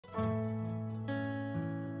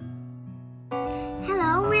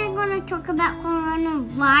we talk about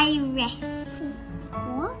coronavirus.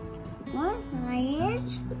 What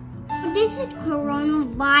virus? This is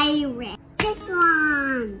coronavirus. This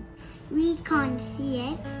one. We can't see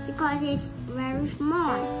it because it's very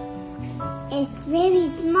small. It's very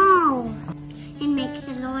small. It makes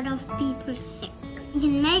a lot of people sick. It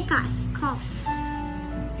can make us cough.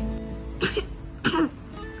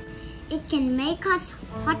 It can make us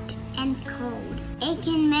hot and cold. It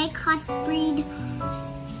can make us breathe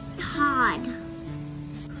hard.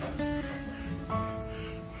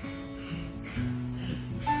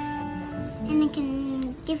 And it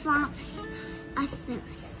can give us a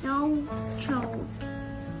sore throat.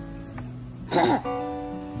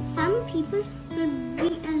 Some people will be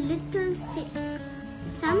a little sick.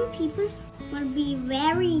 Some people will be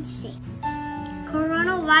very sick.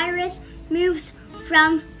 Coronavirus moves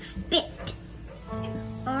from spit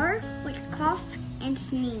or with cough and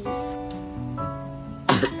sneeze.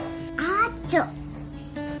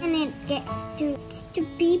 And it gets to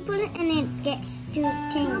people and it gets to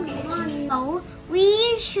things. So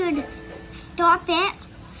we should stop it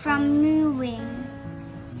from moving.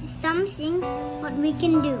 Some things what we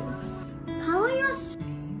can do. Cover your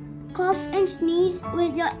cough and sneeze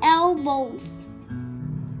with your elbows.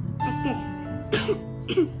 Like this.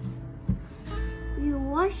 You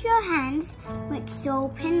wash your hands with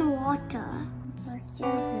soap and water. Wash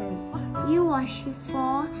your hands. You wash it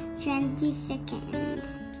for 20 seconds.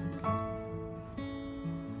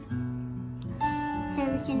 So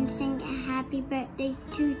we can sing a happy birthday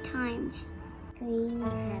 2 times. Green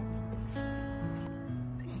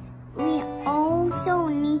habits. We also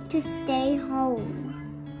need to stay home.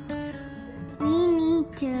 We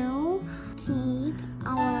need to keep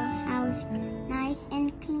our house nice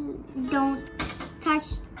and clean. Don't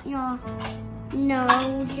touch your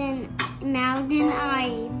nose and mouth and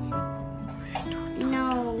eyes.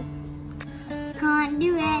 No. Can't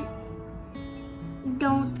do it.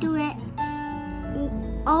 Don't do it. We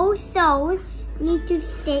also need to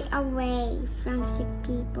stay away from sick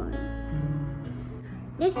people.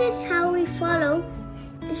 This is how we follow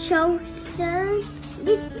social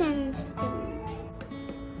distancing.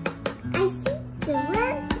 I see the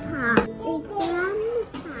grandpa.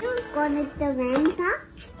 Go to the grandpa.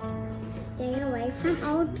 Stay away from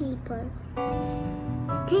old people.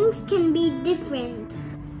 Things can be different.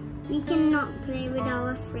 We cannot play with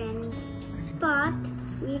our friends, but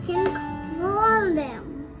we can call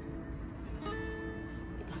them.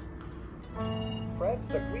 Press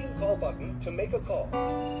the green call button to make a call.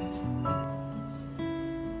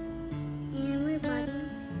 Everybody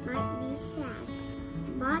might be sad,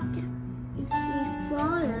 but if we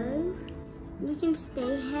follow, we can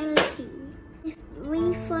stay healthy. If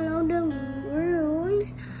we follow the rules,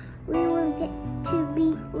 we will get to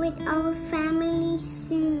be with our family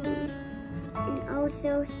soon and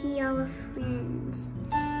also see our friends.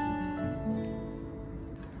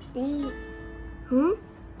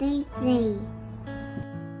 They say